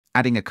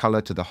Adding a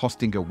color to the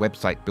Hostinger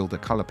Website Builder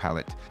color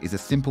palette is a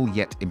simple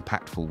yet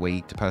impactful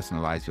way to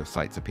personalize your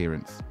site's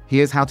appearance.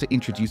 Here's how to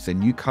introduce a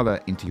new color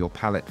into your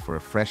palette for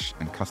a fresh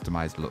and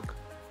customized look.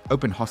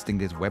 Open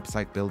Hostinger's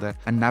Website Builder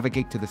and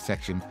navigate to the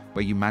section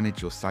where you manage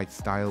your site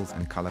styles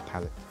and color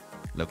palette.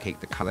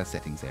 Locate the color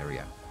settings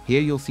area.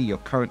 Here you'll see your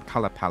current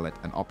color palette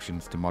and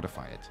options to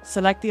modify it.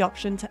 Select the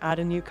option to add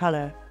a new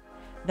color.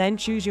 Then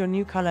choose your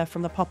new color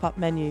from the pop-up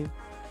menu.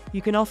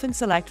 You can often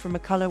select from a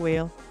color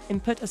wheel,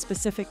 input a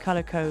specific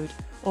color code,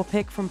 or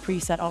pick from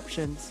preset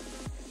options.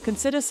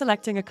 Consider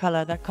selecting a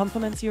color that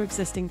complements your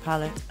existing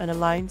palette and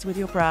aligns with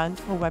your brand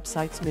or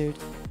website's mood.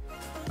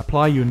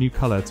 Apply your new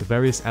color to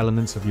various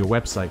elements of your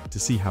website to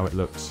see how it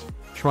looks.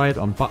 Try it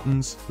on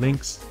buttons,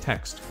 links,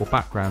 text, or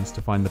backgrounds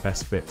to find the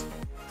best fit.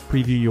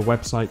 Preview your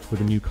website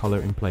with a new color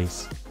in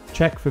place.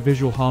 Check for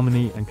visual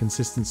harmony and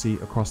consistency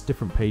across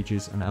different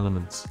pages and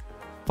elements.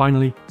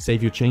 Finally,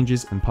 save your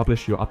changes and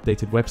publish your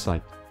updated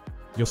website.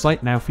 Your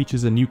site now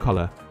features a new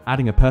color,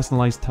 adding a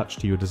personalized touch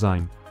to your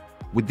design.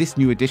 With this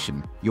new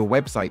addition, your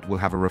website will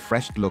have a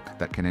refreshed look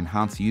that can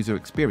enhance user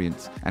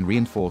experience and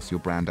reinforce your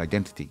brand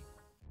identity.